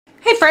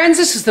Hey friends,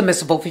 this is the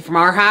Mrs. Wolfie from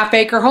our half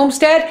acre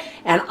homestead,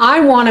 and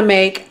I want to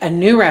make a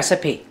new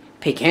recipe,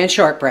 pecan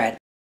shortbread.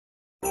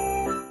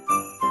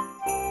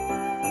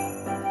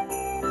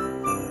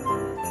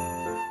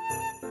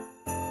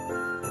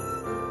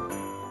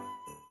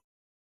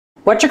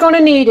 What you're going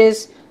to need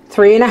is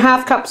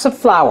 3½ cups of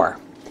flour,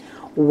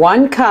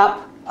 1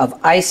 cup of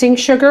icing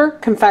sugar,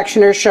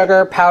 confectioner's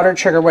sugar, powdered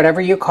sugar,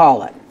 whatever you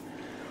call it,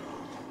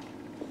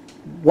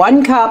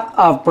 1 cup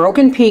of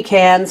broken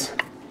pecans,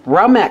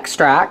 rum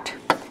extract,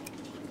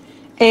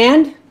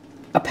 and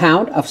a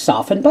pound of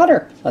softened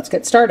butter. Let's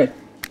get started.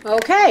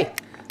 Okay,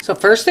 so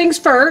first things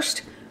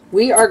first,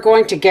 we are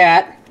going to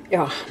get,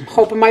 I'm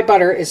hoping my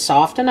butter is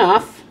soft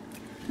enough.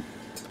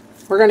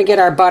 We're going to get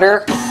our butter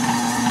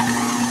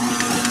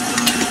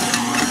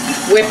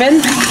whipping.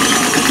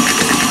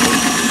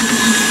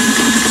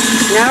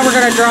 Now we're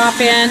going to drop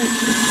in,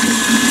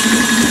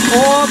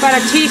 about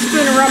a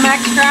teaspoon of rum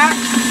extract.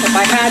 If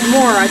I had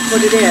more, I'd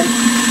put it in.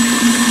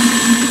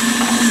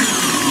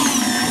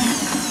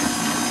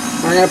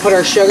 We're going to put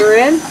our sugar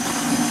in.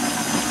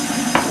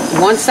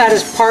 Once that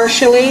is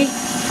partially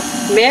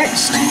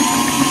mixed,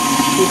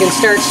 you can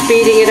start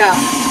speeding it up.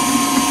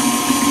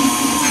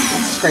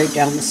 Let's scrape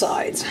down the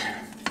sides.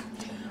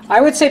 I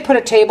would say put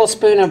a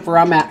tablespoon of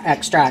rum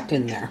extract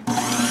in there.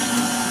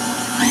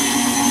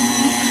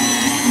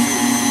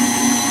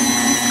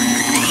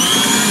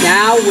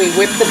 Now we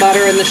whip the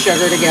butter and the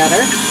sugar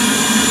together.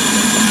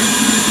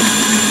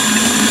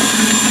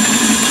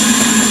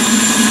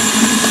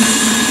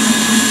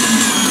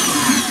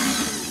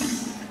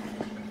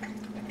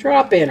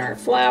 Drop in our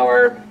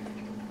flour.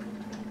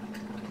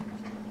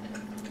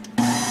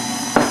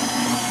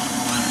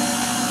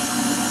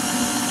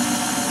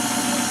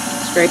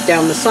 Scrape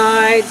down the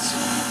sides.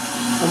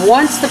 And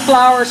once the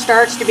flour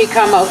starts to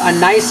become a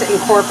nice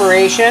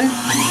incorporation,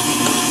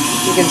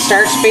 you can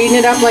start speeding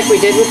it up like we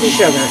did with the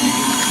sugar.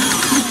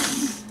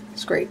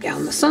 Scrape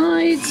down the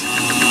sides.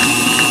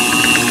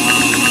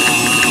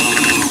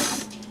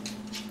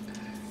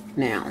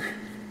 Now,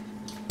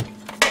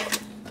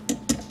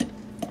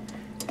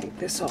 take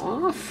this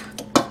off.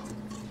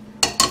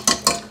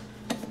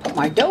 Put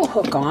my dough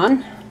hook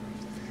on.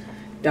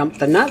 Dump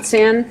the nuts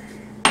in.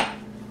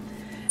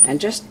 And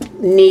just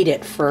knead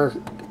it for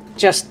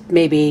just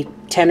maybe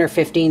 10 or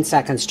 15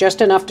 seconds. Just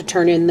enough to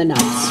turn in the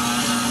nuts.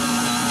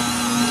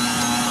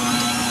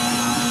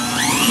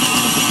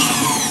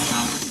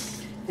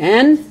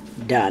 And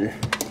done.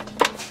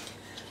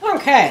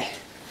 Okay,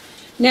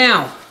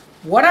 now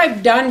what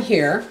I've done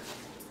here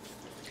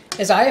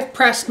is I have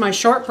pressed my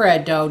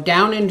shortbread dough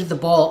down into the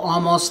bowl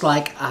almost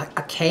like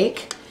a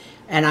cake,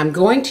 and I'm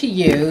going to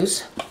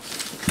use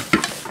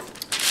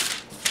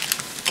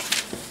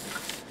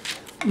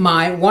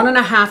my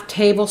 1½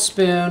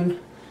 tablespoon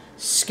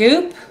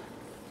scoop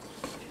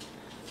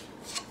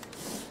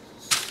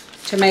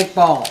to make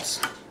balls.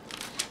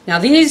 Now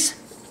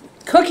these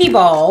cookie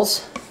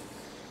balls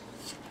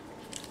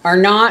are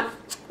not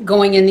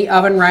going in the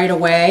oven right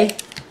away.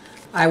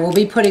 I will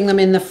be putting them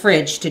in the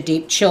fridge to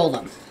deep chill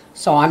them.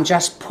 So I'm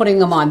just putting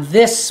them on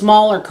this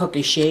smaller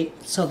cookie sheet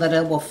so that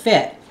it will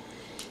fit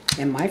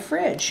in my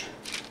fridge.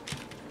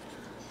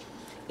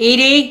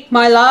 Edie,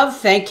 my love,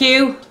 thank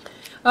you.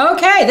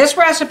 Okay, this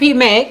recipe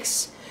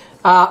makes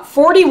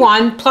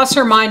 41 plus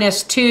or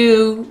minus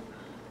 2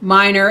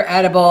 minor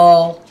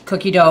edible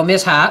cookie dough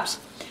mishaps.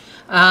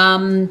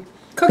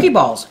 Cookie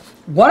balls.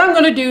 What I'm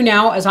going to do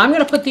now is I'm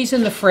going to put these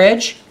in the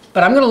fridge,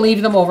 but I'm going to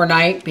leave them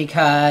overnight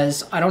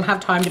because I don't have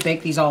time to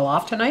bake these all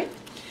off tonight.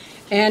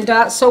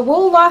 And so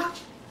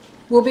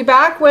we'll be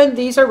back when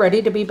these are ready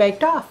to be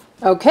baked off.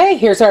 Okay,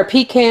 here's our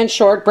pecan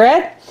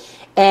shortbread,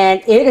 and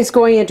it is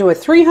going into a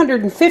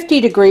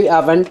 350-degree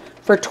oven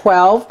for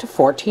 12 to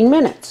 14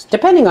 minutes,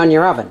 depending on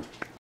your oven.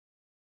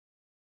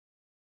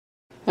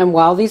 And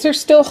while these are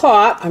still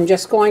hot, I'm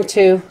just going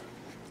to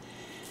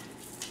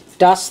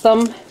dust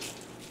them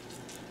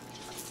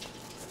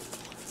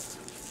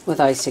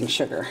with icing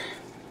sugar.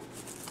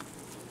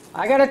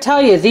 I gotta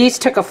tell you, these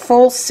took a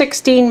full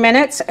 16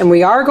 minutes, and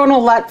we are going to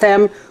let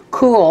them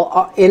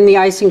cool in the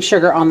icing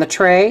sugar on the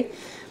tray,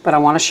 but I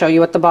want to show you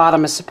what the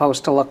bottom is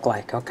supposed to look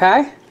like,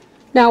 okay?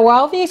 Now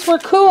while these were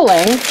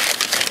cooling,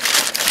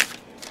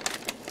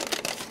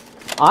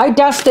 I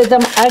dusted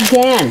them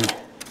again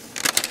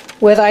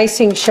with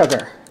icing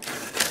sugar.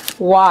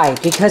 Why?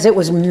 Because it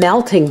was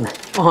melting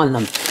on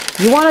them.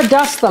 You want to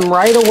dust them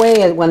right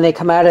away when they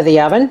come out of the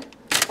oven.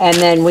 And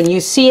then when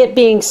you see it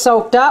being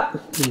soaked up,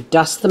 you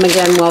dust them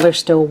again while they're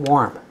still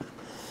warm.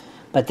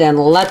 But then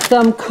let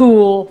them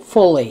cool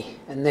fully.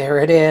 And there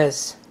it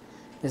is.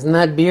 Isn't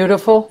that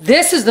beautiful?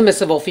 This is the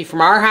Mrs. Wolfie from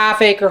our half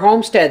acre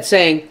homestead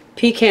saying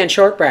pecan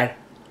shortbread.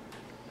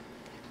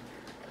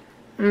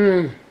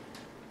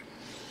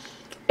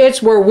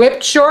 It's where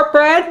whipped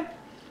shortbread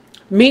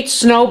meets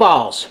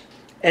snowballs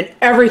and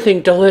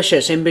everything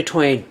delicious in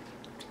between.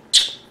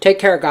 Take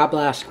care. God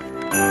bless.